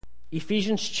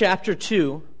Ephesians chapter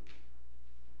 2,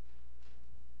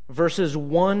 verses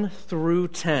 1 through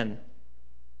 10.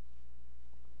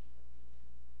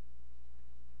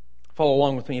 Follow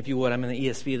along with me if you would. I'm in the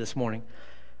ESV this morning.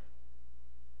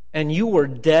 And you were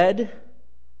dead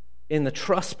in the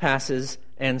trespasses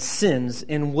and sins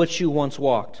in which you once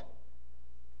walked,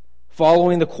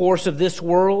 following the course of this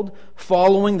world,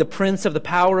 following the prince of the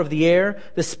power of the air,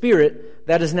 the spirit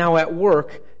that is now at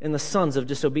work in the sons of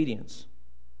disobedience,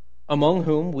 among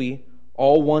whom we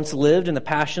all once lived in the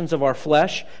passions of our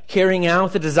flesh, carrying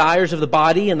out the desires of the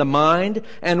body and the mind,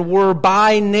 and were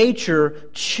by nature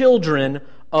children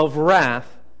of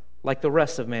wrath like the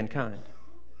rest of mankind.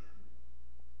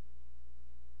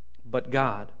 But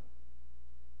God,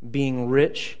 being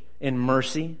rich in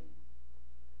mercy,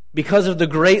 because of the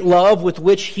great love with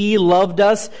which He loved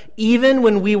us, even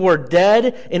when we were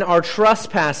dead in our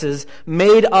trespasses,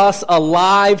 made us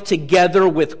alive together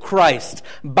with Christ.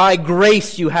 By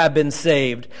grace you have been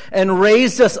saved, and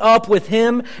raised us up with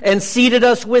Him, and seated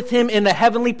us with Him in the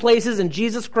heavenly places in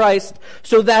Jesus Christ,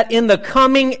 so that in the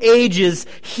coming ages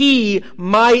He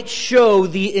might show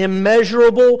the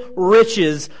immeasurable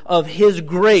riches of His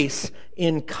grace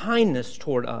in kindness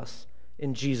toward us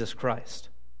in Jesus Christ.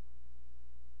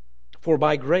 For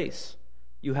by grace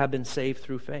you have been saved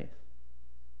through faith.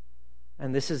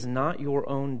 And this is not your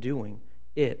own doing.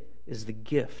 It is the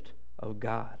gift of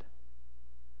God,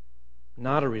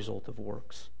 not a result of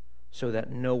works, so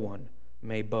that no one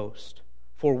may boast.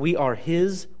 For we are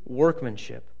His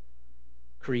workmanship,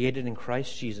 created in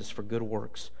Christ Jesus for good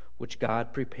works, which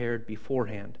God prepared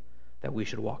beforehand that we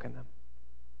should walk in them.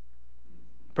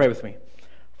 Pray with me.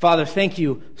 Father, thank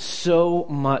you so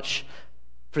much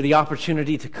for the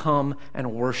opportunity to come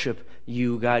and worship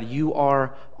you, God. You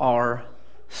are our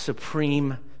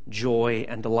supreme joy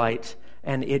and delight,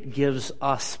 and it gives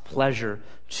us pleasure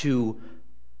to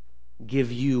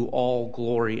give you all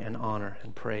glory and honor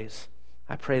and praise.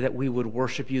 I pray that we would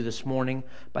worship you this morning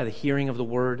by the hearing of the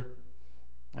word.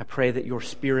 I pray that your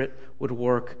Spirit would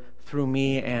work through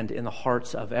me and in the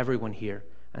hearts of everyone here,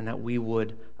 and that we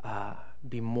would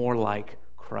be more like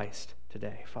Christ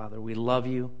today. Father, we love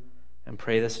you and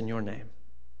pray this in your name.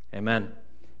 Amen. You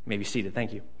may be seated.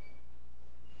 Thank you.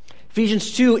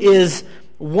 Ephesians 2 is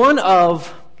one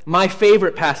of my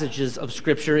favorite passages of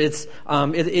Scripture. It's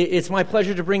my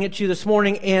pleasure to bring it to you this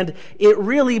morning, and it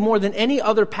really, more than any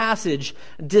other passage,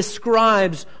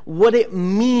 describes what it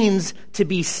means to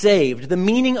be saved. The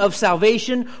meaning of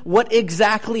salvation, what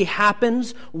exactly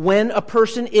happens when a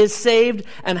person is saved,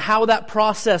 and how that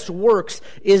process works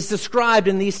is described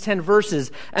in these 10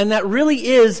 verses. And that really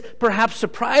is, perhaps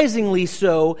surprisingly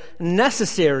so,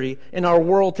 necessary in our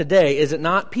world today, is it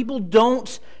not? People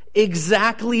don't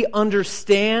exactly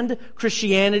understand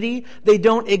Christianity. They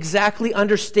don't exactly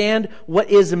understand what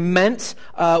is meant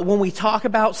when we talk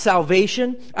about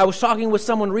salvation. I was talking with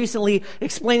someone recently,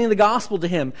 explaining the gospel to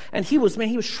him, and he was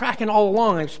tracking all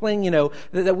along. I was explaining,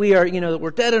 that we are, that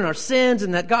we're dead in our sins,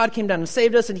 and that God came down and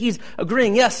saved us, and he's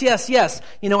agreeing, yes.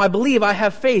 I believe, I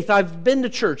have faith, I've been to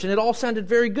church, and it all sounded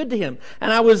very good to him.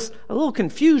 And I was a little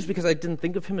confused because I didn't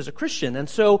think of him as a Christian, and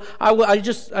so I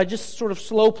just sort of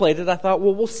slow played it. I thought,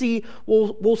 well, we'll see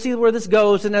where this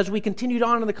goes. And as we continued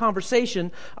on in the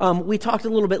conversation, we talked a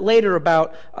little bit later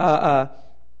about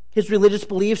his religious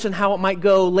beliefs and how it might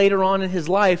go later on in his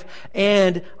life.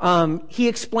 And he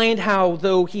explained how,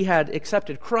 though he had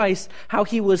accepted Christ, how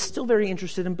he was still very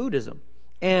interested in Buddhism.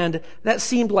 And that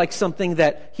seemed like something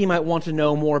that he might want to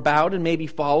know more about and maybe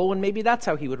follow, and maybe that's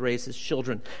how he would raise his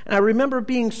children. And I remember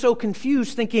being so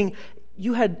confused, thinking,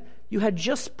 you had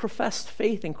just professed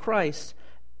faith in Christ,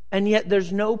 and yet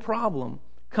there's no problem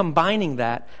combining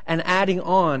that and adding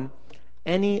on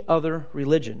any other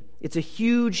religion. It's a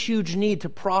huge, huge need to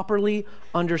properly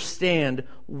understand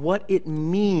what it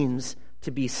means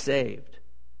to be saved.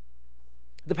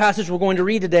 The passage we're going to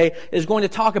read today is going to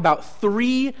talk about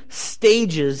 3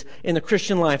 stages in the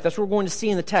Christian life. That's what we're going to see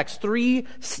in the text. 3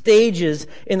 stages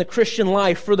in the Christian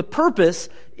life for the purpose,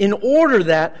 in order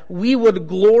that we would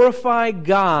glorify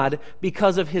God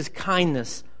because of His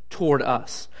kindness toward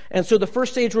us. And so the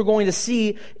first stage we're going to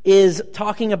see is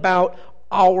talking about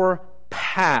our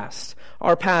past.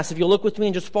 Our past. If you'll look with me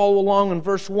and just follow along in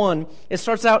verse 1, it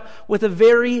starts out with a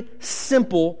very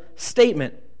simple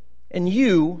statement. And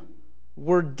you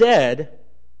were dead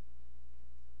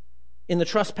in the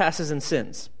trespasses and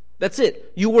sins. That's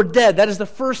it. You were dead. That is the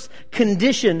first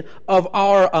condition of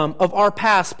our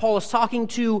past. Paul is talking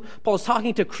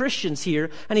to Christians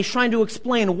here, and he's trying to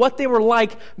explain what they were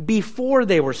like before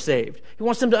they were saved. He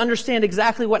wants them to understand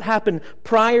exactly what happened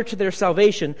prior to their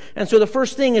salvation. And so the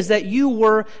first thing is that you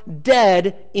were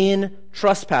dead in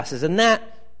trespasses, and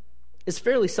that is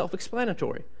fairly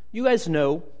self-explanatory. You guys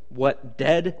know what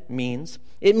dead means.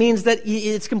 It means that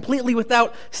it's completely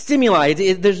without stimuli.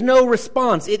 There's no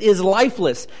response. It is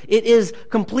lifeless. It is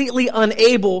completely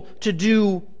unable to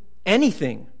do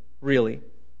anything, really.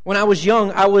 When I was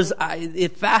young,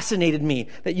 it fascinated me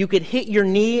that you could hit your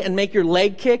knee and make your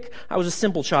leg kick. I was a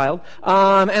simple child,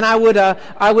 and I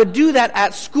would do that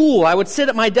at school. I would sit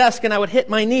at my desk and I would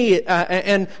hit my knee,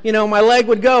 and my leg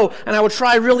would go, and I would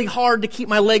try really hard to keep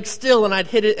my leg still, and I'd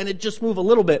hit it, and it'd just move a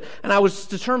little bit. And I was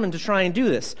determined to try and do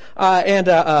this.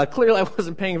 Clearly, I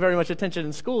wasn't paying very much attention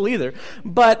in school either.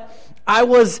 But I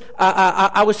was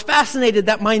fascinated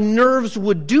that my nerves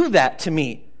would do that to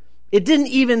me. It didn't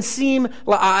even seem,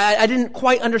 I didn't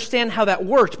quite understand how that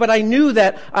worked, but I knew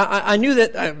that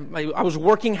I was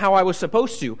working how I was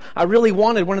supposed to. I really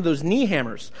wanted one of those knee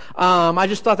hammers. I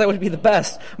just thought that would be the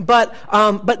best. But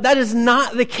that is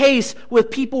not the case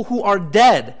with people who are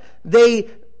dead. They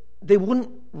wouldn't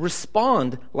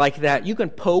respond like that. You can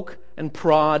poke and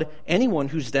prod anyone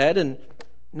who's dead and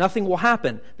nothing will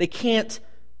happen. They can't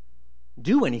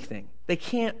do anything. They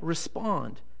can't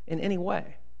respond in any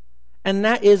way. And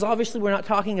that is, obviously, we're not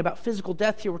talking about physical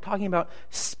death here. We're talking about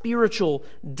spiritual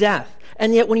death.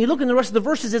 And yet, when you look in the rest of the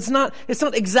verses, it's not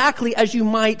exactly as you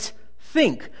might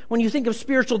think. When you think of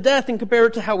spiritual death and compare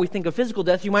it to how we think of physical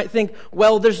death, you might think,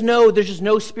 well, there's just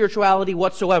no spirituality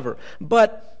whatsoever.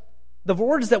 But the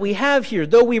words that we have here,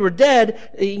 though we were dead,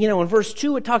 in verse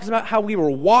 2, it talks about how we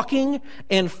were walking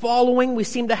and following. We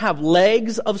seem to have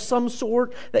legs of some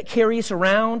sort that carry us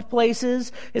around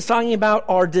places. It's talking about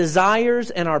our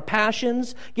desires and our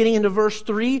passions. Getting into verse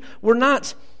 3, we're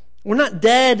not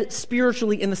dead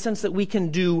spiritually in the sense that we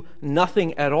can do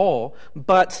nothing at all,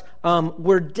 but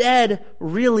we're dead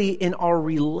really in our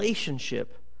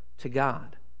relationship to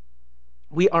God.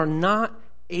 We were not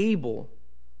able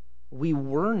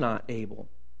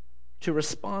to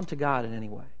respond to God in any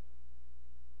way.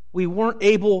 We weren't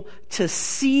able to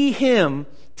see Him,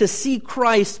 to see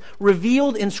Christ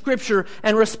revealed in Scripture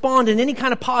and respond in any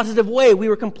kind of positive way. We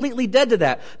were completely dead to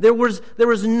that. There was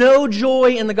no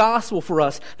joy in the gospel for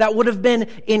us. That would have been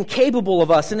incapable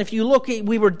of us. And if you look,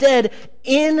 we were dead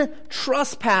in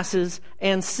trespasses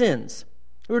and sins.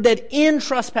 We were dead in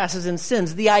trespasses and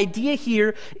sins. The idea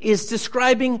here is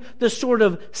describing the sort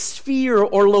of sphere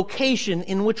or location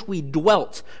in which we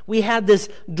dwelt. We had this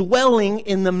dwelling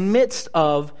in the midst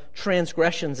of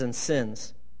transgressions and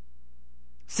sins.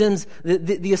 Sins,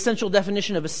 the essential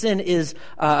definition of a sin is,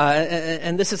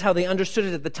 and this is how they understood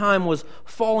it at the time, was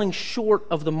falling short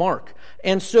of the mark.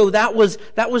 And so that was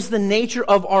the nature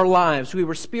of our lives. We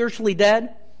were spiritually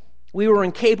dead. We were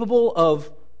incapable of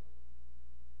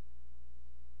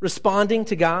responding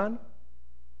to God,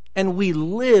 and we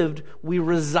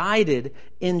resided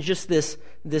in just this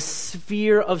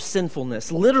sphere of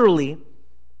sinfulness. Literally,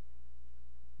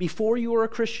 before you are a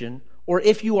Christian, or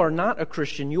if you are not a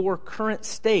Christian, your current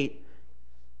state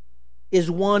is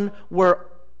one where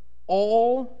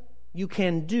all you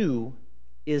can do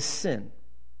is sin.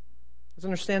 Does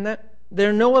understand that? There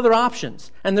are no other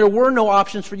options, and there were no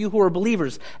options for you who are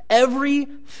believers.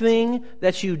 Everything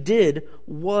that you did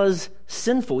was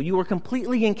sinful. You were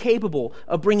completely incapable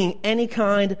of bringing any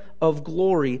kind of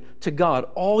glory to God.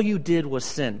 All you did was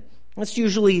sin. This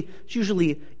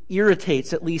usually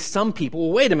irritates at least some people.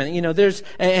 Well, wait a minute,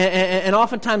 and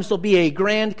oftentimes there'll be a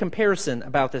grand comparison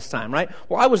about this time, right?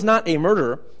 Well, I was not a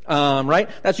murderer. Right?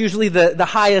 That's usually the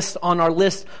highest on our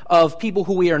list of people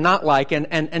who we are not like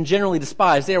and generally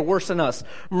despise. They are worse than us.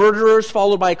 Murderers,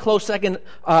 followed by a close second,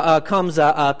 comes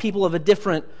people of a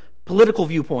different political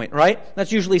viewpoint, right?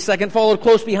 That's usually second, followed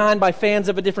close behind by fans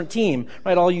of a different team,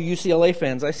 right? All you UCLA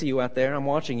fans, I see you out there. I'm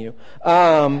watching you.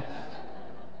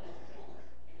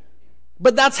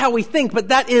 But that's how we think. But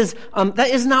that is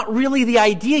not really the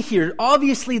idea here.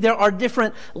 Obviously, there are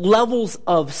different levels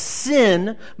of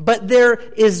sin, but there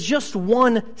is just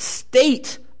one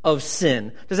state of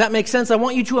sin. Does that make sense? I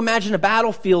want you to imagine a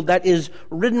battlefield that is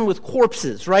ridden with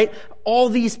corpses, right? All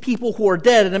these people who are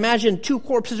dead, and imagine two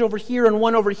corpses over here and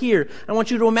one over here. I want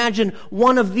you to imagine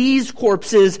one of these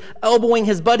corpses elbowing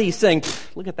his buddy, saying,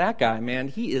 "Look at that guy, man.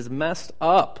 He is messed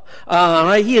up.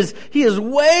 Right? He is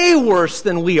way worse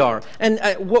than we are." And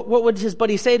what would his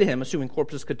buddy say to him, assuming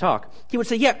corpses could talk? He would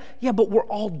say, "Yeah, but we're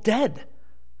all dead.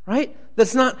 right?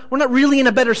 We're not really in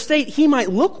a better state. He might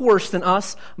look worse than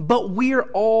us, but we're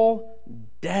all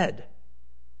dead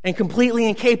and completely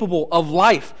incapable of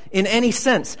life in any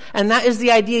sense. And that is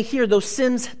the idea here. Those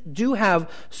sins do have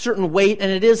certain weight,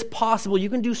 and it is possible. You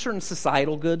can do certain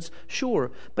societal goods,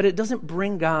 sure, but it doesn't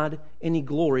bring God any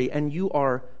glory, and you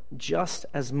are just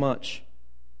as much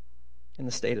in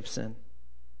the state of sin.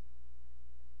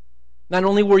 Not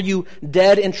only were you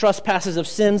dead in trespasses of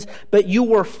sins, but you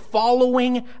were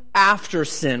following after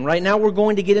sin. Right now we're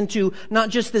going to get into not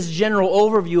just this general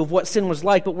overview of what sin was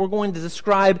like, but we're going to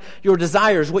describe your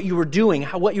desires, what you were doing,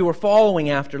 what you were following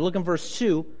after. Look in verse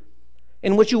 2.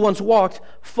 In which you once walked,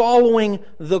 following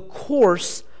the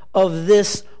course of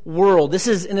this world. This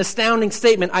is an astounding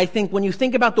statement, I think, when you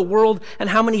think about the world and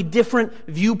how many different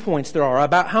viewpoints there are,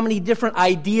 about how many different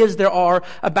ideas there are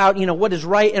about, what is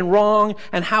right and wrong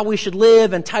and how we should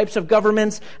live and types of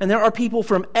governments. And there are people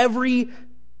from every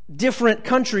different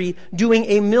country doing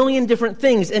a million different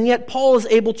things. And yet Paul is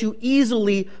able to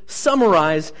easily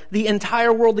summarize the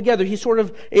entire world together. He's sort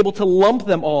of able to lump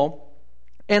them all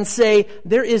and say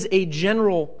there is a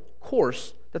general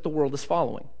course that the world is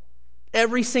following.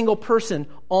 Every single person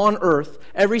on earth,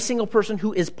 every single person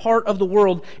who is part of the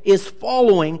world is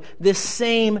following this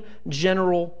same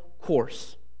general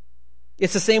course.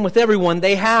 It's the same with everyone.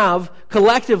 They have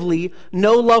collectively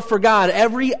no love for God.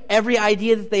 Every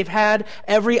idea that they've had,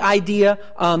 every idea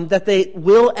that they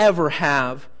will ever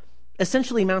have,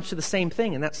 essentially amounts to the same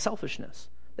thing, and that's selfishness.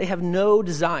 They have no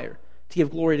desire to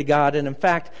give glory to God, and in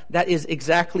fact, that is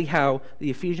exactly how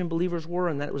the Ephesian believers were,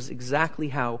 and that was exactly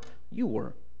how you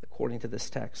were, according to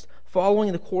this text.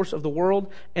 Following the course of the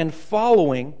world and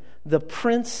following the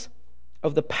prince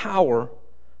of the power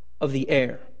of the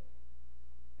air.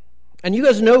 And you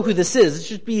guys know who this is. It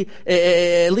should be,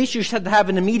 at least you should have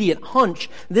an immediate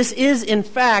hunch. This is, in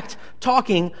fact,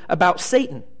 talking about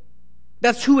Satan.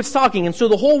 That's who it's talking. And so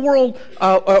the whole world,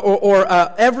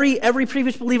 every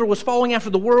previous believer was following after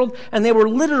the world, and they were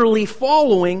literally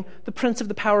following the prince of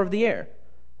the power of the air.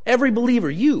 Every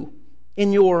believer, you,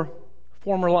 in your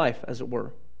former life, as it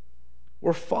were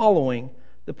following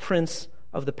the prince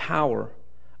of the power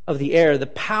of the air. The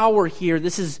power here,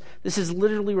 this is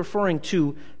literally referring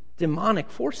to demonic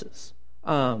forces.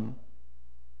 And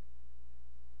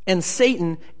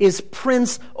Satan is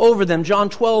prince over them. John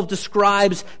 12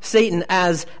 describes Satan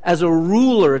as a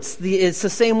ruler. It's the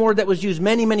same word that was used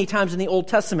many, many times in the Old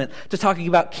Testament to talking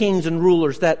about kings and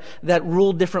rulers that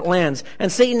ruled different lands.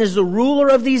 And Satan is the ruler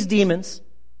of these demons.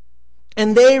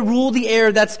 And they rule the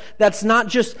air. That's not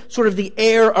just sort of the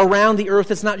air around the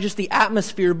earth. It's not just the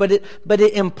atmosphere, but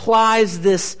it implies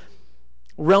this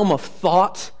realm of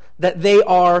thought, that they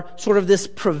are sort of this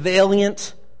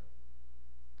prevalent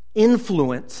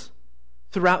influence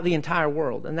throughout the entire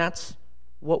world. And that's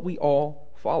what we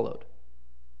all followed.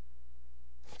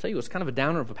 I'll tell you, it's kind of a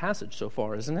downer of a passage so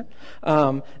far, isn't it?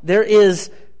 There is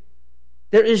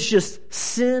just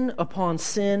sin upon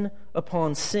sin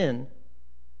upon sin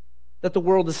that the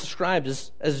world is described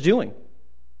as doing.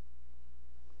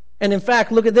 And in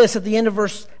fact, look at this at the end of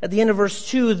verse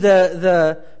 2,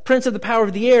 the prince of the power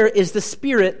of the air is the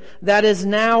spirit that is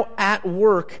now at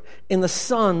work in the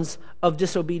sons of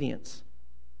disobedience.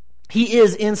 He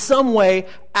is in some way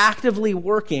actively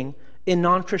working in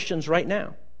non-Christians right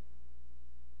now.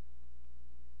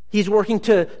 He's working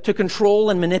to control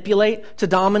and manipulate, to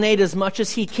dominate as much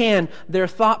as he can their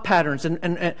thought patterns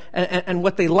and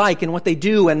what they like and what they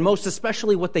do, and most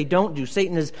especially what they don't do.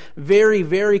 Satan is very,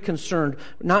 very concerned,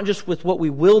 not just with what we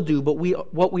will do, but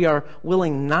what we are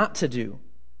willing not to do.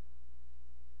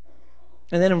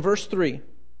 And then in verse 3,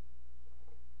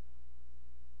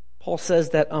 Paul says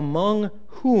that among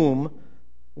whom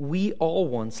we all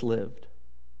once lived,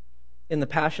 in the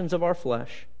passions of our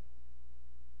flesh,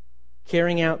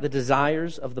 carrying out the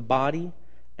desires of the body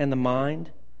and the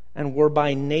mind, and were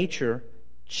by nature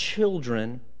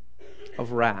children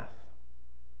of wrath.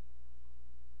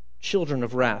 Children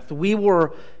of wrath. We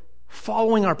were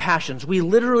following our passions. We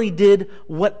literally did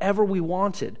whatever we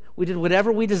wanted. We did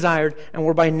whatever we desired, and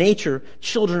were by nature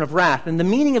children of wrath. And the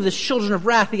meaning of this children of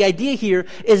wrath, the idea here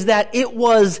is that it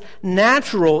was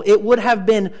natural, it would have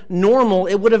been normal,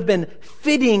 it would have been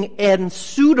fitting and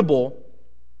suitable.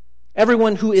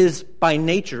 Everyone who is by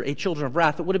nature a children of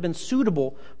wrath, it would have been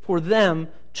suitable for them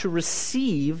to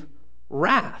receive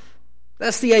wrath.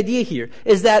 That's the idea here,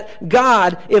 is that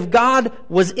God, if God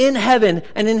was in heaven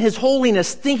and in his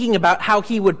holiness thinking about how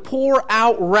he would pour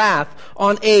out wrath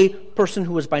on a person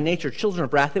who was by nature children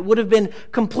of wrath, it would have been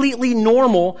completely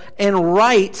normal and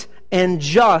right and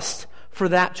just for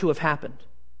that to have happened.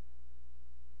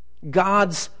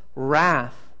 God's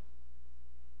wrath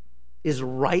is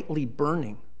rightly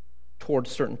burning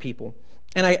towards certain people.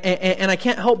 And I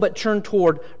can't help but turn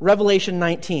toward Revelation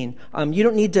 19. You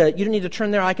don't need to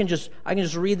turn there. I can just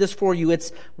read this for you.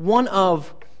 It's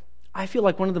I feel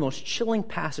like one of the most chilling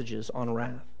passages on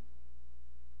wrath.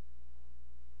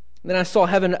 Then I saw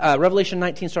heaven, Revelation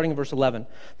 19, starting in verse 11.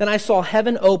 Then I saw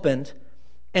heaven opened,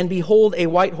 and behold, a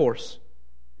white horse.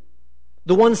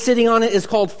 The one sitting on it is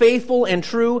called Faithful and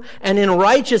True, and in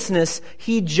righteousness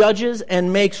he judges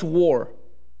and makes war.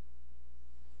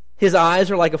 His eyes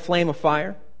are like a flame of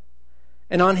fire,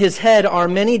 and on his head are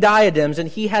many diadems, and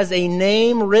he has a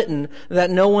name written that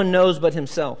no one knows but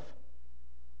himself.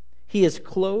 He is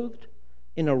clothed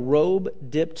in a robe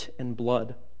dipped in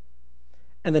blood,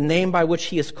 and the name by which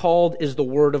he is called is the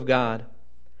Word of God.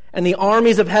 And the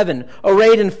armies of heaven,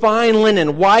 arrayed in fine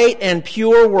linen, white and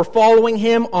pure, were following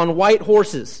him on white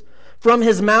horses. From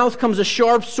his mouth comes a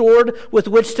sharp sword with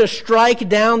which to strike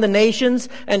down the nations,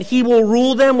 and he will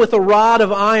rule them with a rod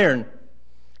of iron.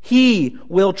 He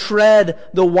will tread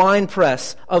the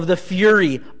winepress of the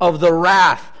fury of the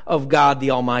wrath of God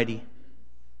the Almighty.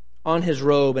 On his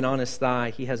robe and on his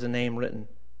thigh he has a name written,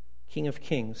 King of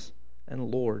Kings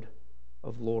and Lord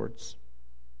of Lords.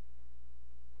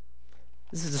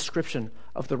 This is a description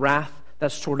of the wrath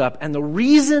that's stored up. And the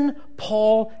reason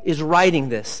Paul is writing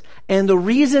this, and the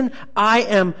reason I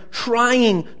am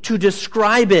trying to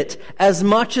describe it as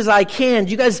much as I can,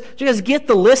 do you guys get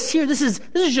the list here? This is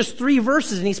just 3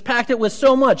 verses, and he's packed it with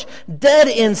so much. Dead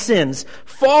in sins,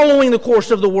 following the course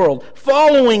of the world,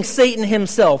 following Satan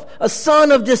himself, a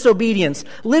son of disobedience,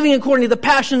 living according to the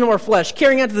passion of our flesh,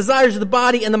 carrying out the desires of the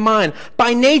body and the mind.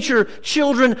 By nature,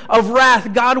 children of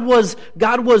wrath. God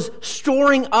was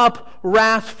storing up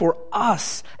wrath for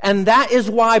us. And that is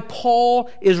why Paul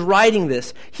is writing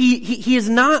this. He is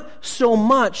not so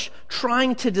much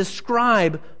trying to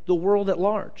describe the world at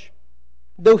large.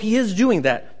 Though he is doing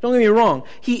that. Don't get me wrong.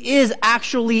 He is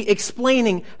actually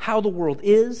explaining how the world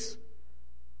is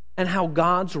and how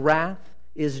God's wrath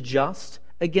is just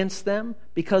against them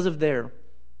because of their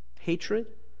hatred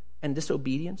and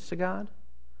disobedience to God.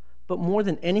 But more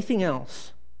than anything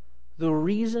else, the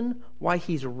reason why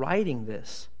he's writing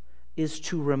this is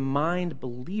to remind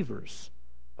believers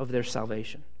of their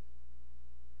salvation.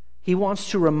 He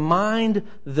wants to remind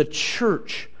the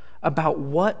church about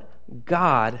what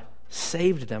God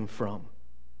saved them from.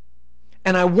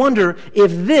 And I wonder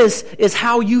if this is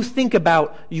how you think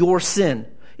about your sin.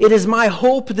 It is my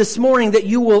hope this morning that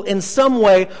you will in some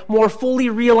way more fully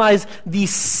realize the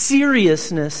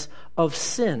seriousness of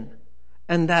sin,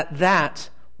 and that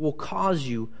will cause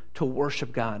you to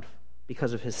worship God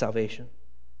because of his salvation.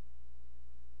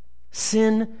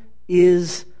 Sin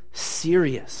is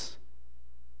serious.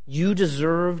 You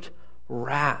deserved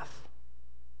wrath.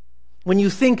 When you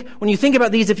think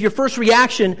about these, if your first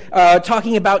reaction,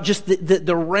 talking about just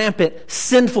the rampant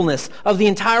sinfulness of the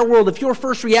entire world, if your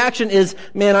first reaction is,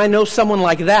 man, I know someone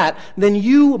like that, then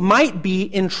you might be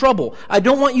in trouble. I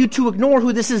don't want you to ignore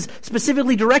who this is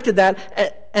specifically directed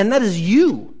at, and that is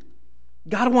you.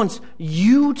 God wants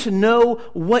you to know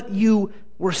what you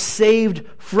were saved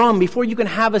from. Before you can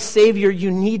have a Savior, you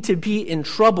need to be in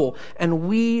trouble. And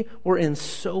we were in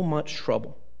so much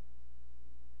trouble.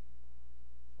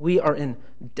 We are in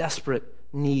desperate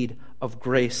need of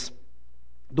grace.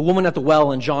 The woman at the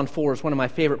well in John 4 is one of my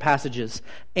favorite passages.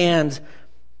 And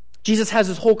Jesus has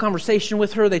this whole conversation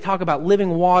with her. They talk about living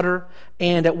water.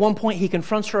 And at one point, he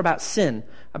confronts her about sin,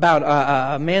 about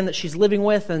a man that she's living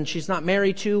with and she's not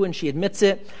married to, and she admits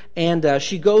it. And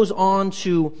she goes on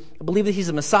to believe that he's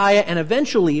a Messiah, and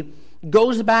eventually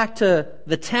goes back to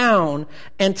the town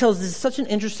and tells, this is such an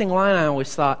interesting line, I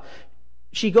always thought.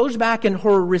 She goes back, and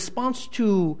her response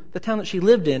to the town that she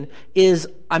lived in is,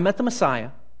 I met the Messiah,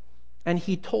 and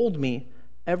he told me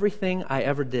everything I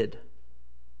ever did.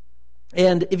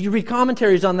 And if you read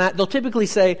commentaries on that, they'll typically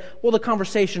say, well, the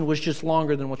conversation was just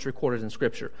longer than what's recorded in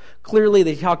Scripture. Clearly,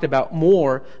 they talked about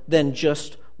more than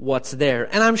just what's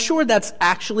there. And I'm sure that's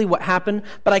actually what happened,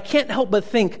 but I can't help but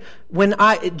think when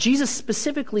Jesus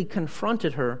specifically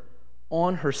confronted her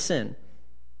on her sin.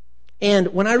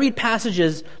 And when I read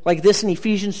passages like this in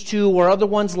Ephesians 2, or other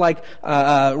ones like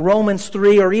Romans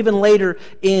 3, or even later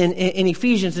in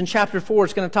Ephesians in chapter 4,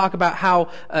 it's going to talk about how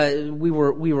we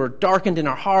were darkened in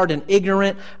our heart and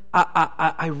ignorant.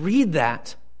 I read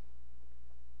that,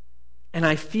 and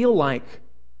I feel like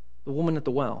the woman at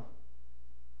the well.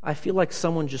 I feel like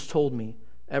someone just told me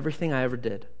everything I ever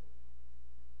did.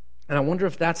 And I wonder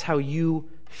if that's how you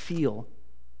feel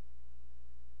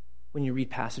when you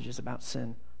read passages about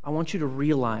sin. I want you to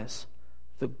realize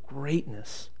the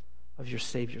greatness of your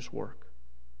Savior's work.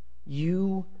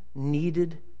 You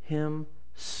needed him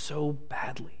so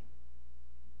badly.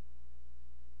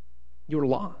 You were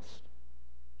lost.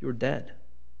 You were dead.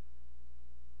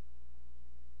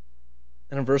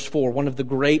 And in verse 4, one of the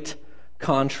great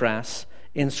contrasts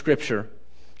in Scripture,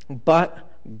 but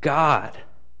God.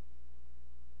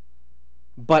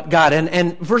 But God.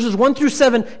 And verses 1 through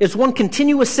 7 is one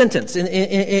continuous sentence.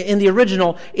 In the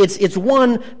original, it's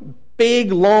one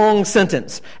big, long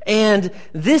sentence. And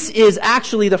this is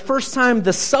actually the first time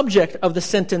the subject of the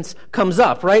sentence comes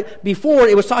up, right? Before,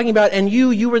 it was talking about, and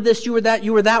you were this, you were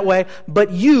that way.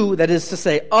 But you, that is to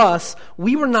say, us,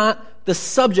 we were not the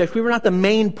subject. We were not the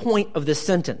main point of this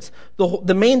sentence.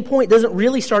 The main point doesn't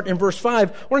really start in verse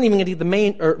 5. We're not even going to get the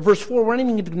main, or verse 4, we're not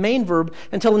even going to get the main verb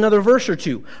until another verse or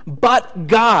two. But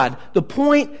God. The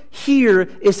point here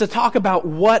is to talk about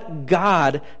what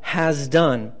God has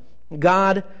done.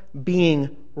 God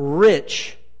being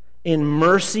rich in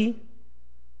mercy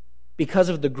because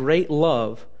of the great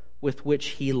love with which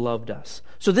He loved us.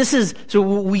 So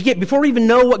before we even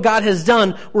know what God has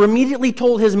done, we're immediately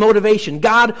told His motivation.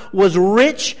 God was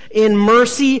rich in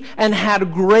mercy and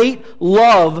had great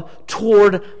love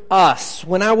toward us.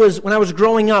 When I was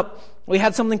growing up, we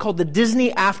had something called the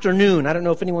Disney Afternoon. I don't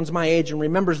know if anyone's my age and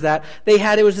remembers that.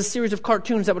 It was a series of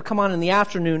cartoons that would come on in the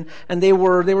afternoon, and they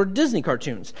were Disney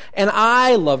cartoons. And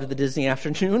I loved the Disney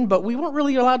Afternoon, but we weren't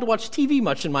really allowed to watch TV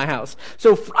much in my house.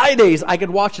 So Fridays I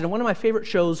could watch it, and one of my favorite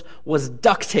shows was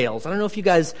DuckTales. I don't know if you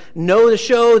guys know the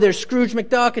show. There's Scrooge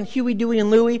McDuck and Huey, Dewey, and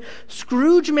Louie.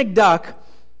 Scrooge McDuck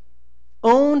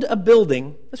owned a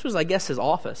building. This was, I guess, his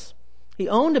office. He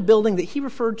owned a building that he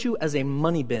referred to as a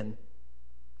money bin.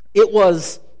 It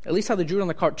was, at least how they drew it on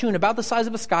the cartoon, about the size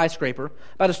of a skyscraper,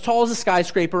 about as tall as a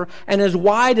skyscraper, and as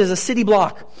wide as a city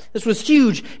block. This was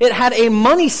huge. It had a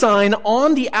money sign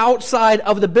on the outside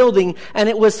of the building, and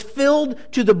it was filled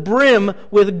to the brim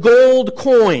with gold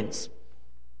coins.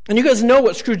 And you guys know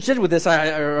what Scrooge did with this, or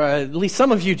at least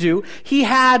some of you do. He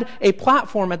had a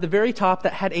platform at the very top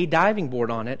that had a diving board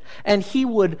on it, and he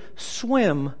would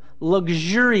swim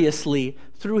luxuriously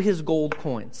through his gold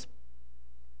coins.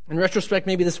 In retrospect,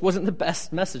 maybe this wasn't the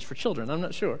best message for children. I'm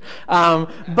not sure.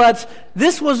 But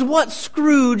this was what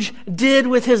Scrooge did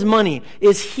with his money,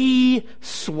 is he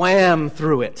swam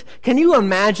through it. Can you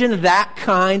imagine that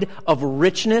kind of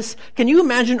richness? Can you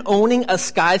imagine owning a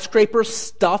skyscraper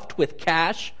stuffed with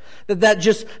cash? That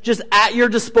just at your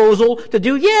disposal to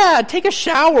do, take a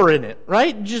shower in it,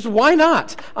 right? Just why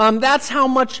not? That's how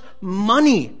much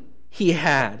money he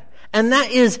had. And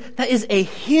that is a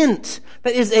hint.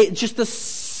 That is just the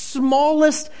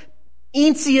smallest,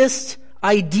 easiest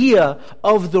idea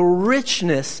of the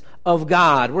richness of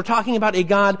God. We're talking about a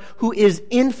God who is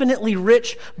infinitely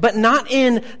rich, but not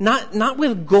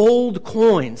with gold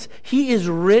coins. He is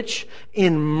rich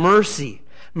in mercy.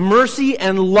 Mercy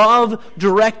and love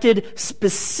directed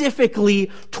specifically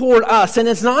toward us. And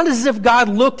it's not as if God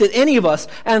looked at any of us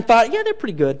and thought, they're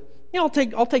pretty good. I'll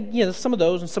take some of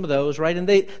those and some of those, right? And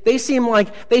they seem like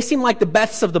the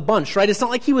best of the bunch, right? It's not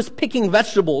like he was picking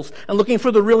vegetables and looking for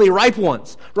the really ripe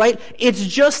ones, right? It's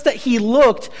just that he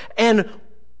looked, and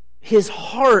his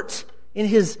heart, in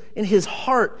his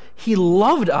heart, he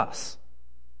loved us.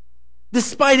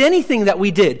 Despite anything that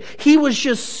we did, he was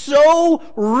just so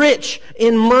rich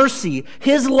in mercy.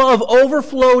 His love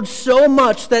overflowed so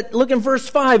much that, look in verse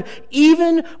 5,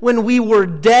 even when we were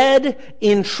dead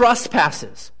in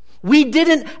trespasses, we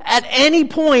didn't at any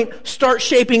point start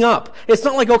shaping up. It's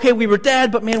not like, okay, we were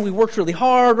dead, but man, we worked really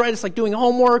hard, right? It's like doing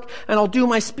homework, and I'll do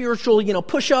my spiritual,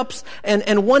 push-ups,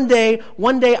 and one day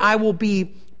I will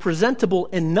be presentable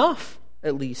enough,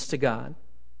 at least, to God,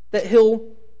 that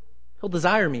He'll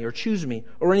desire me or choose me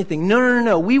or anything.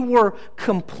 No. We were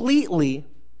completely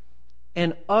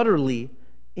and utterly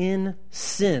in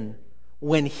sin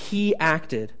when He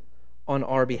acted on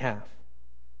our behalf.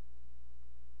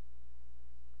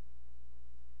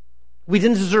 We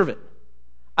didn't deserve it.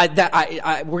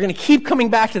 We're going to keep coming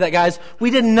back to that, guys. We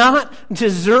did not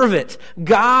deserve it.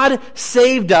 God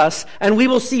saved us, and we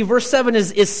will see verse 7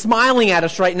 is smiling at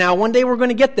us right now. One day we're going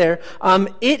to get there.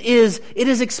 It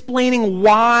is explaining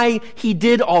why He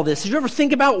did all this. Did you ever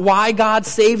think about why God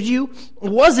saved you?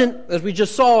 It wasn't, as we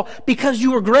just saw, because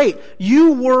you were great.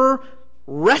 You were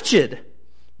wretched.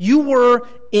 You were,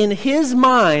 in His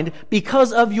mind,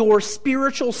 because of your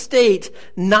spiritual state,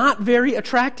 not very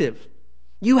attractive.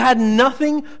 You had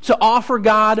nothing to offer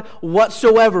God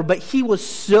whatsoever, but He was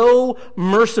so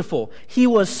merciful. He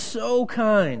was so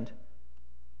kind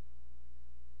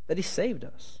that He saved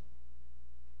us.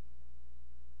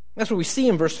 That's what we see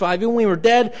in verse 5. Even when we were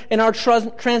dead in our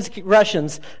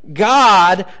transgressions,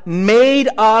 God made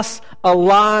us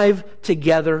alive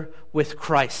together with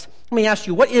Christ. Let me ask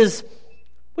you, what is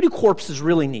What do corpses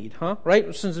really need, huh?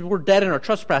 Right? Since we're dead in our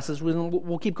trespasses,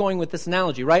 we'll keep going with this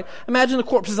analogy, right? Imagine the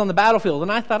corpses on the battlefield,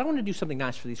 and I thought, I want to do something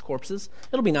nice for these corpses.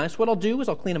 It'll be nice. What I'll do is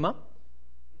I'll clean them up,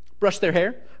 brush their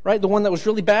hair, right? The one that was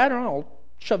really bad, I'll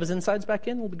shove his insides back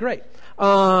in. It'll be great.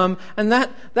 And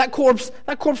that corpse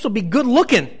will be good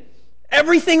looking.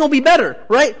 Everything will be better,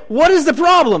 right? What is the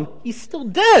problem? He's still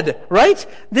dead, right?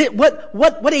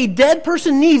 What a dead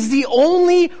person needs, the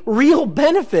only real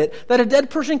benefit that a dead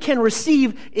person can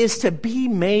receive is to be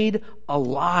made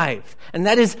alive. And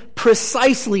that is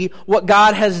precisely what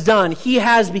God has done. He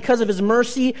has, because of His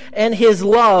mercy and His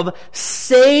love,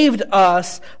 saved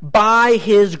us by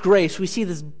His grace. We see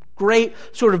this great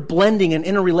sort of blending and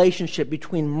interrelationship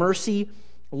between mercy,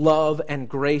 love, and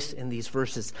grace in these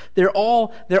verses. They're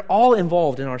all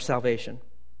involved in our salvation.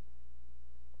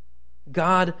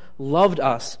 God loved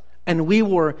us, and we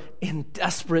were in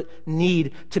desperate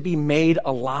need to be made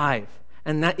alive.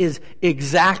 And that is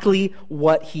exactly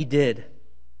what He did.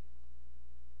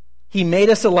 He made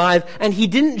us alive, and He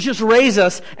didn't just raise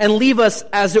us and leave us,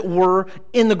 as it were,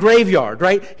 in the graveyard,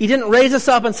 right? He didn't raise us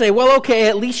up and say, well, okay,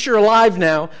 at least you're alive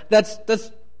now. That's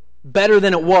better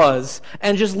than it was,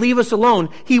 and just leave us alone.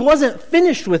 He wasn't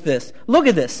finished with this. Look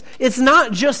at this. It's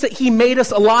not just that He made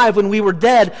us alive when we were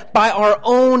dead by our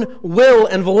own will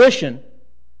and volition.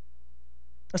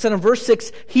 I said in verse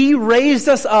 6, He raised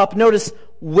us up, notice,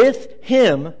 with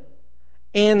Him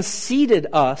and seated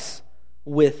us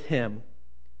with Him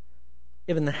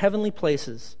in the heavenly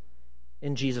places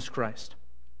in Jesus Christ.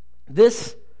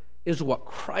 This is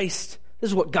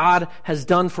what God has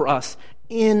done for us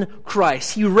in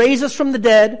Christ. He raised us from the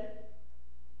dead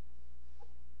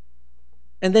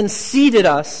and then seated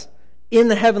us in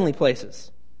the heavenly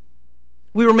places.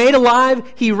 We were made alive,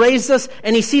 He raised us,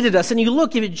 and He seated us. And you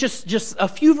look, if it just a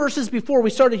few verses before we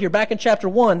started here, back in chapter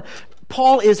 1,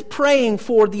 Paul is praying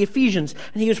for the Ephesians,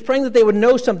 and he was praying that they would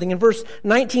know something. In verse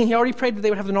 19, he already prayed that they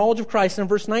would have the knowledge of Christ. And in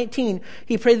verse 19,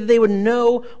 he prayed that they would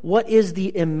know what is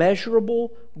the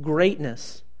immeasurable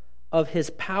greatness of His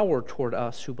power toward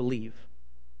us who believe,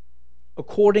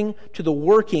 according to the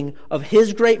working of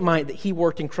His great might that He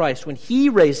worked in Christ when He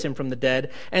raised Him from the dead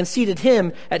and seated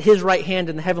Him at His right hand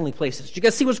in the heavenly places. Do you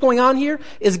guys see what's going on here?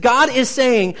 Is God is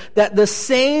saying that the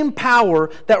same power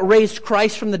that raised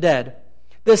Christ from the dead,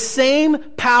 the same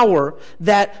power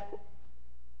that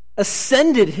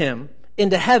ascended Him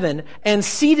into heaven and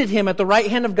seated Him at the right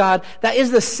hand of God, that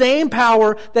is the same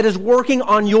power that is working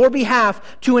on your behalf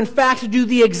to in fact do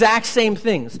the exact same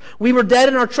things. We were dead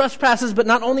in our trespasses, but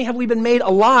not only have we been made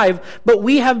alive, but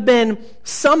we have been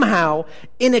somehow,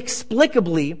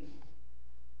 inexplicably,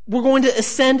 we're going to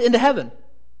ascend into heaven.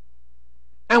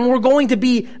 And we're going to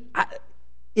be,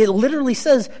 it literally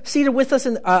says, seated with us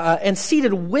and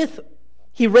seated with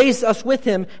He raised us with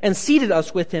Him and seated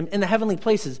us with Him in the heavenly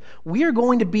places. We are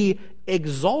going to be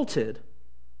exalted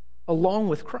along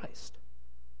with Christ.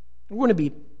 We're going to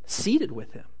be seated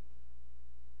with Him.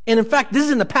 And in fact, this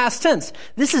is in the past tense.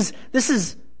 This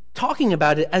is talking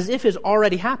about it as if it's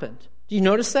already happened. Do you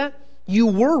notice that? You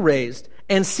were raised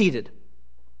and seated.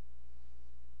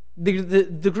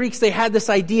 The Greeks, they had this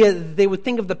idea, they would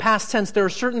think of the past tense. There are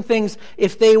certain things,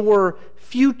 if they were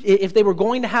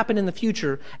going to happen in the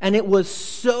future, and it was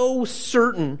so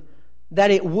certain that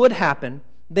it would happen,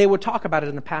 they would talk about it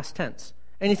in the past tense.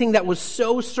 Anything that was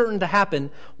so certain to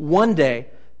happen one day,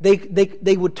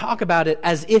 they would talk about it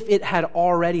as if it had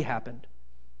already happened.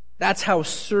 That's how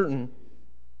certain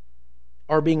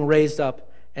our being raised up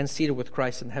and seated with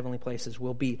Christ in the heavenly places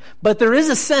will be. But there is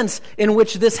a sense in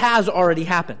which this has already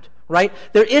happened, right?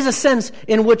 There is a sense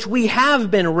in which we have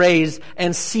been raised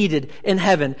and seated in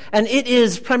heaven. And it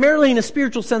is primarily in a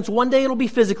spiritual sense. One day it'll be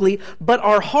physically, but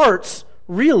our hearts,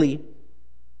 really,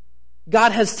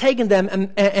 God has taken them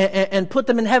and put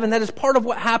them in heaven. That is part of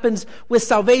what happens with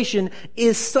salvation,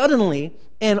 is suddenly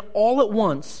and all at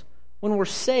once, when we're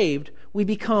saved, we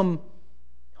become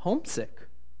homesick,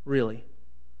 really.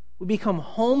 We become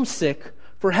homesick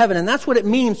for heaven. And that's what it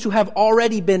means to have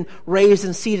already been raised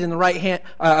and seated in the right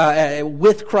hand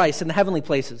with Christ in the heavenly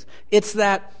places. It's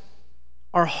that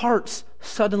our hearts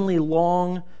suddenly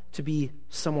long to be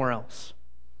somewhere else.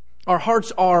 Our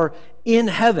hearts are in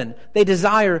heaven. They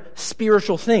desire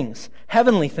spiritual things,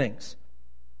 heavenly things.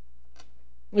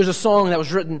 There's a song that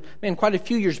was written, quite a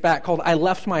few years back called "I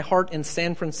Left My Heart in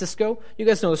San Francisco." You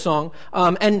guys know the song,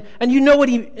 and you know what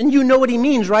he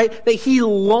means, right? That he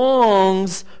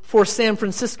longs for San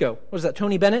Francisco. What is that,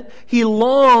 Tony Bennett? He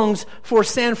longs for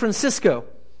San Francisco.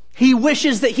 He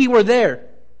wishes that he were there.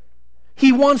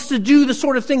 He wants to do the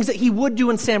sort of things that he would do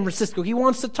in San Francisco. He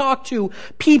wants to talk to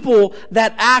people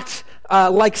that act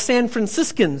like San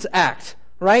Franciscans act.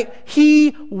 right?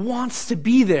 He wants to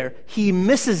be there. He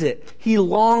misses it. He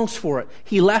longs for it.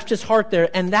 He left his heart there,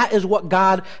 and that is what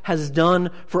God has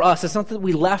done for us. It's not that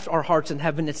we left our hearts in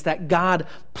heaven, it's that God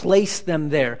placed them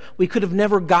there. We could have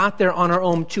never got there on our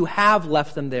own to have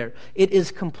left them there. It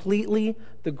is completely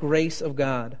the grace of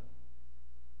God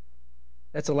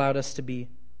that's allowed us to be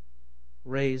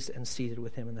raised and seated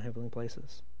with him in the heavenly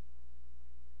places.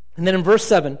 And then in verse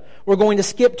 7, we're going to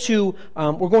skip to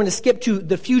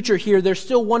the future here. There's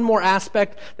still one more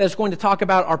aspect that's going to talk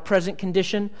about our present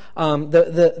condition,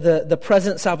 the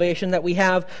present salvation that we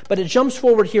have. But it jumps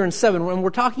forward here in 7 when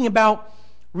we're talking about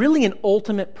really an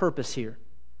ultimate purpose here.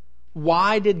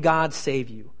 Why did God save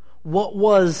you? What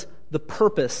was the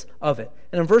purpose of it?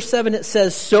 And in verse 7 it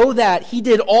says, so that he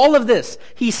did all of this.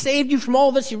 He saved you from all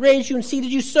of this. He raised you and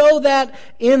seated you so that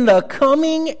in the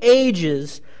coming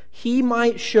ages he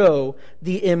might show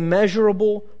the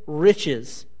immeasurable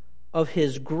riches of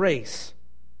his grace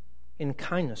in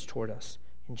kindness toward us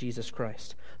in Jesus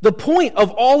Christ. The point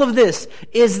of all of this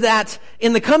is that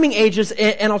in the coming ages,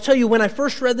 and I'll tell you, when I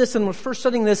first read this and was first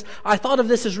studying this, I thought of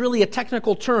this as really a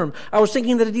technical term. I was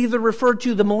thinking that it either referred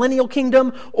to the millennial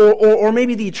kingdom or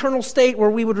maybe the eternal state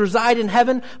where we would reside in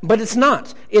heaven, but it's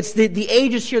not. It's the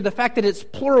ages here, the fact that it's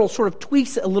plural sort of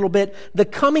tweaks it a little bit. The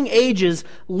coming ages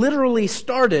literally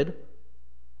started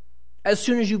as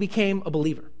soon as you became a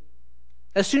believer.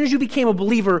 As soon as you became a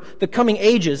believer, the coming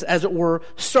ages, as it were,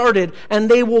 started,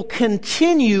 and they will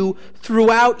continue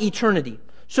throughout eternity.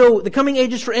 So the coming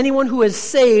ages for anyone who is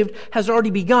saved has already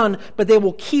begun, but they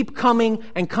will keep coming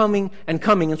and coming and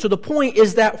coming. And so the point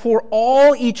is that for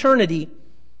all eternity,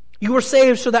 you were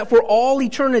saved so that for all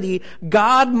eternity,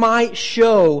 God might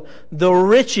show the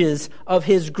riches of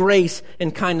his grace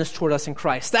and kindness toward us in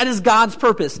Christ. That is God's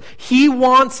purpose. He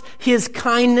wants his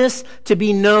kindness to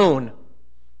be known.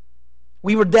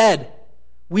 We were dead.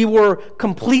 We were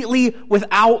completely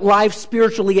without life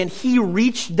spiritually, and he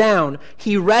reached down.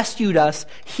 He rescued us.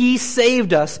 He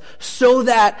saved us so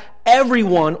that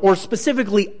everyone, or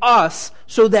specifically us,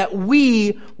 so that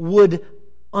we would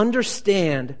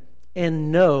understand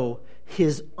and know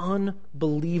his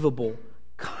unbelievable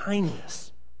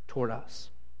kindness toward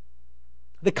us.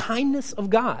 The kindness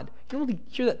of God. You don't really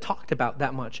hear that talked about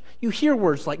that much. You hear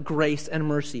words like grace and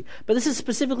mercy, but this is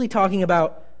specifically talking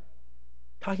about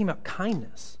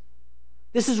kindness.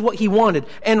 This is what he wanted.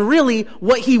 And really,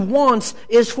 what he wants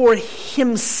is for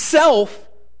himself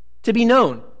to be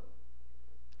known.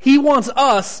 He wants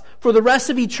us, for the rest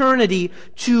of eternity,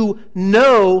 to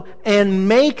know and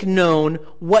make known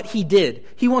what he did.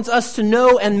 He wants us to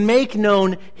know and make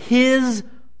known his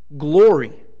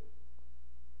glory.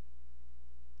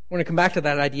 We're going to come back to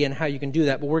that idea and how you can do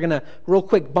that, but we're going to real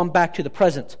quick bump back to the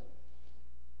present.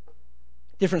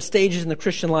 Different stages in the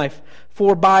Christian life.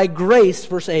 For by grace,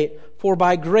 verse 8, for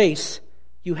by grace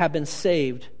you have been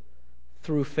saved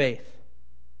through faith.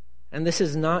 And this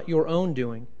is not your own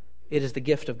doing. It is the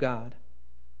gift of God,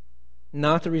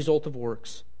 not the result of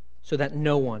works, so that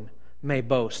no one may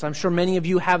boast. I'm sure many of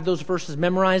you have those verses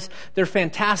memorized. They're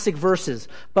fantastic verses.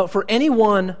 But for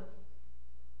anyone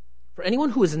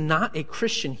who is not a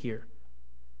Christian here,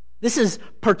 this is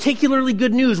particularly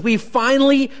good news. We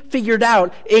finally figured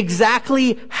out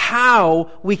exactly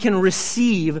how we can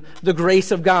receive the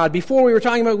grace of God. Before we were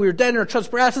talking about we were dead in our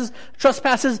trespasses,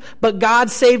 but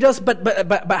God saved us.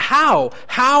 But how?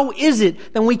 How is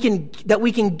it that we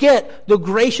can get the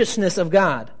graciousness of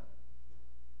God?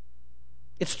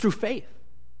 It's through faith.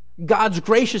 God's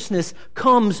graciousness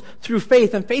comes through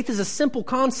faith, and faith is a simple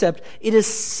concept. It is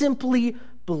simply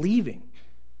believing.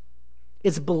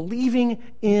 It's believing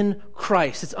in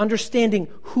Christ. It's understanding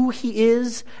who he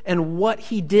is and what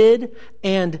he did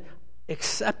and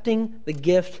accepting the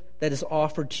gift that is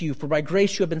offered to you. For by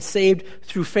grace you have been saved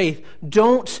through faith.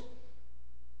 If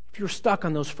you're stuck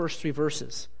on those first 3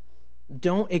 verses,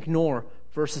 don't ignore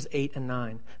verses 8 and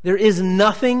 9. There is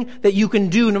nothing that you can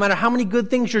do, no matter how many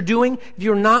good things you're doing. If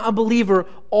you're not a believer,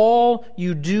 all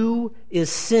you do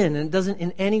is sin, and it doesn't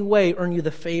in any way earn you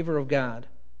the favor of God.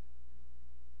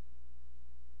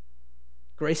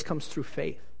 Grace comes through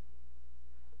faith.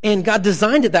 And God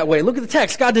designed it that way. Look at the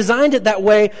text. God designed it that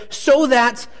way so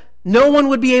that no one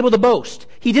would be able to boast.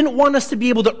 He didn't want us to be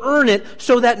able to earn it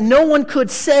so that no one could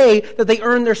say that they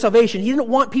earned their salvation. He didn't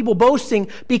want people boasting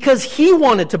because he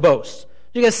wanted to boast.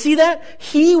 You guys see that?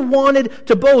 He wanted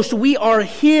to boast. We are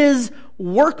his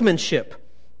workmanship.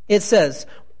 It says,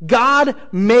 God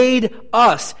made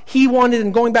us. He wanted,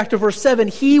 and going back to verse 7,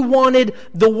 he wanted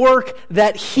the work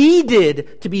that he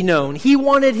did to be known. He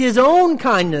wanted his own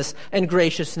kindness and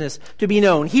graciousness to be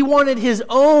known. He wanted his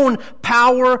own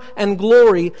power and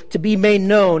glory to be made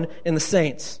known in the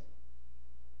saints.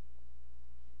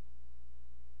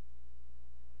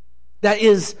 That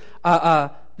is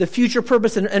the future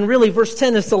purpose. And really, verse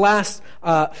 10 is the last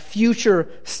future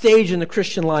stage in the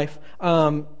Christian life.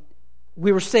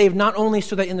 We were saved not only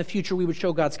so that in the future we would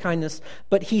show God's kindness,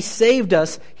 but He saved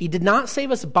us. He did not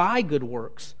save us by good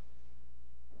works.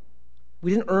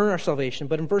 We didn't earn our salvation.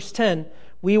 But in verse 10,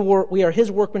 we are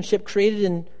His workmanship, created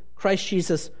in Christ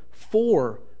Jesus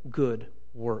for good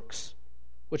works,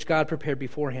 which God prepared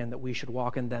beforehand that we should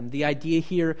walk in them. The idea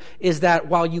here is that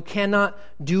while you cannot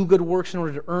do good works in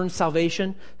order to earn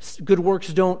salvation, good works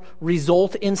don't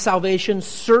result in salvation.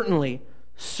 Certainly,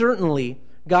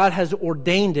 God has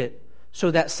ordained it so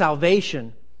that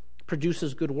salvation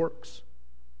produces good works.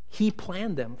 He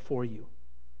planned them for you.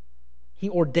 He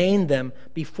ordained them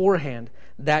beforehand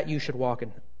that you should walk in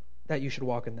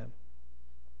them.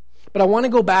 But I want to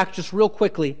go back just real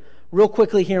quickly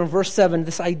here in verse 7,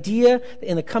 this idea that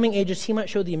in the coming ages He might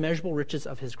show the immeasurable riches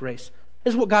of His grace.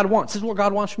 This is what God wants. This is what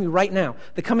God wants from you right now.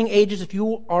 The coming ages, if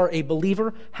you are a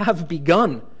believer, have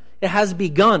begun. It has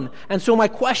begun. And so my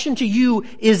question to you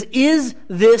is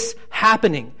this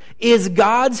happening? Is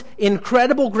God's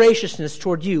incredible graciousness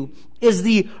toward you, is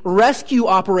the rescue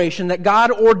operation that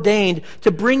God ordained to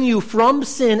bring you from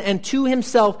sin and to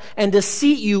Himself and to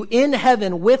seat you in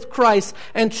heaven with Christ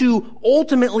and to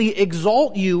ultimately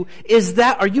exalt you,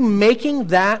 are you making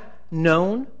that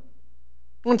known?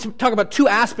 I want to talk about two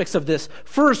aspects of this.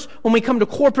 First, when we come to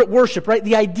corporate worship, right?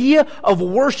 The idea of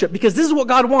worship, because this is what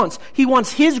God wants. He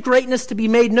wants His greatness to be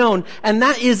made known, and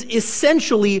that is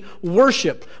essentially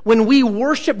worship. When we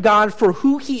worship God for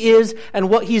who He is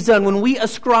and what He's done, when we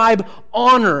ascribe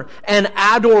honor and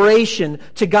adoration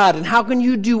to God, and how can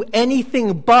you do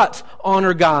anything but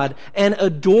honor God and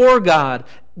adore God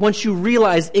once you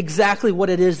realize exactly what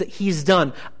it is that He's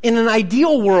done? In an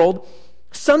ideal world,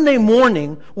 Sunday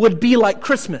morning would be like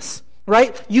Christmas,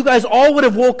 right? You guys all would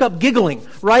have woke up giggling,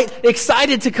 right?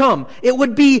 Excited to come. It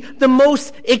would be the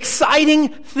most exciting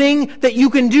thing that you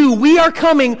can do. We are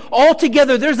coming all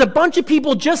together. There's a bunch of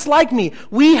people just like me.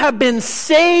 We have been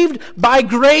saved by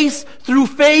grace through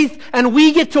faith, and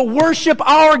we get to worship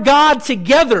our God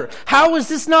together. How is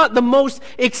this not the most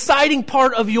exciting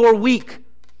part of your week?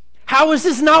 How is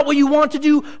this not what you want to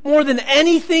do more than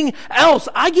anything else?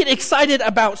 I get excited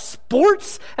about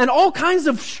sports and all kinds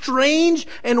of strange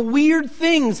and weird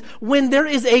things when there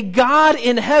is a God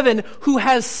in heaven who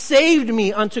has saved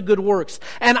me unto good works.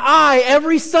 And I,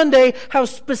 every Sunday, have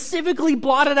specifically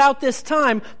blocked out this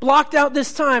time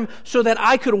so that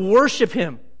I could worship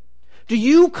Him. Do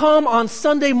you come on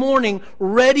Sunday morning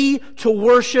ready to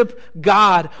worship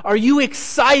God? Are you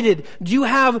excited? Do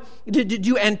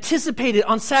you anticipate it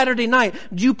on Saturday night?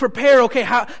 Do you prepare, okay,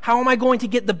 how am I going to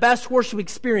get the best worship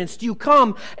experience? Do you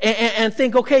come and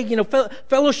think, okay,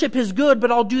 fellowship is good, but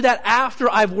I'll do that after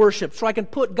I've worshiped so I can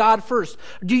put God first?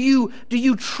 Do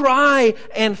you try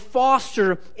and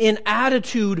foster an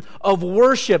attitude of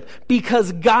worship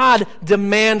because God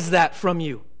demands that from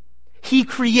you? He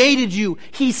created you.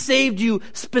 He saved you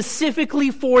specifically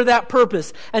for that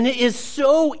purpose. And it is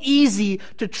so easy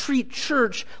to treat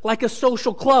church like a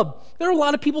social club. There are a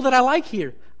lot of people that I like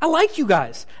here. I like you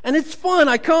guys. And it's fun.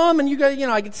 I come and you guys,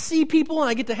 I get to see people and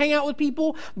I get to hang out with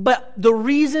people. But the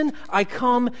reason I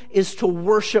come is to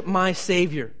worship my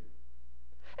Savior.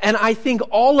 And I think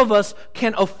all of us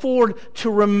can afford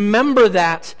to remember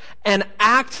that and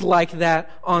act like that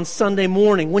on Sunday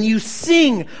morning. When you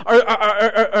sing, are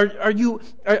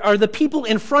the people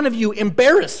in front of you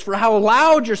embarrassed for how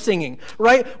loud you're singing,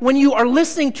 right? When you are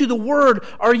listening to the Word,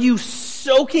 are you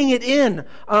soaking it in?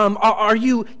 Are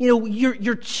you,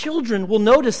 your children will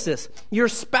notice this. Your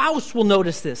spouse will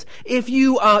notice this. If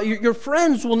your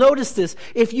friends will notice this.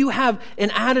 If you have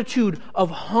an attitude of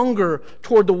hunger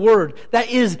toward the Word, that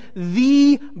is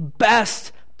the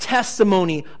best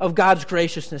testimony of God's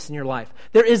graciousness in your life.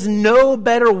 There is no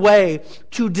better way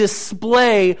to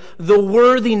display the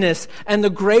worthiness and the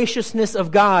graciousness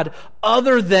of God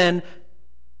other than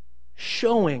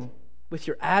showing with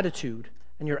your attitude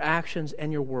and your actions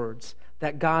and your words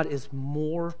that God is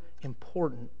more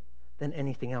important than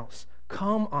anything else.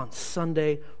 Come on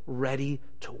Sunday ready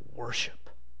to worship.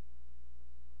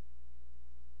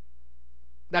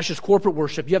 That's just corporate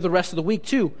worship. You have the rest of the week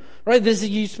too, right?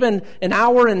 You spend an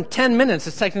hour and 10 minutes.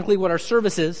 It's technically what our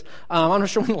service is. I'm not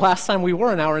sure when the last time we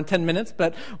were an hour and 10 minutes,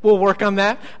 but we'll work on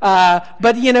that.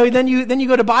 But then you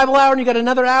go to Bible hour and you got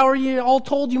another hour. All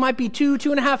told, you might be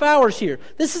 2.5 hours here.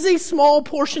 This is a small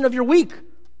portion of your week.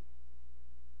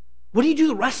 What do you do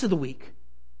the rest of the week?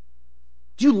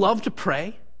 Do you love to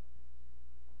pray?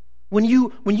 When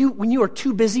you are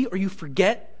too busy or you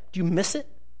forget, do you miss it?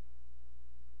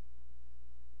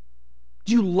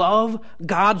 Do you love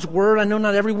God's word? I know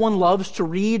not everyone loves to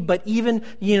read, but even,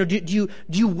 do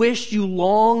you wish, you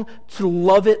long to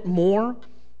love it more?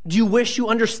 Do you wish you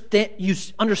understood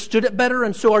it better?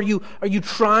 And so are you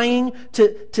trying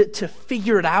to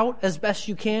figure it out as best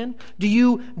you can? Do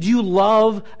you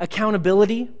love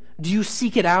accountability? Do you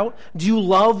seek it out? Do you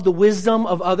love the wisdom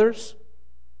of others?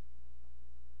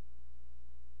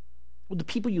 Would the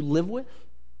people you live with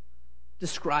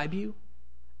describe you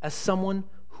as someone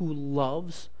who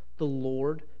loves the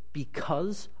Lord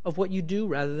because of what you do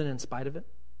rather than in spite of it?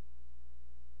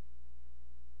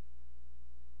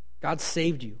 God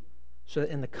saved you so that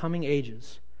in the coming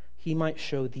ages he might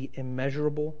show the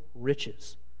immeasurable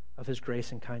riches of his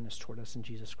grace and kindness toward us in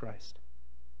Jesus Christ.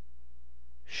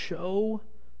 Show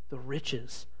the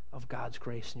riches of God's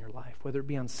grace in your life, whether it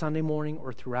be on Sunday morning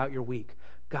or throughout your week.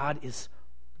 God is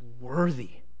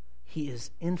worthy. He is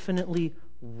infinitely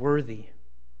worthy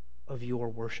of your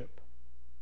worship.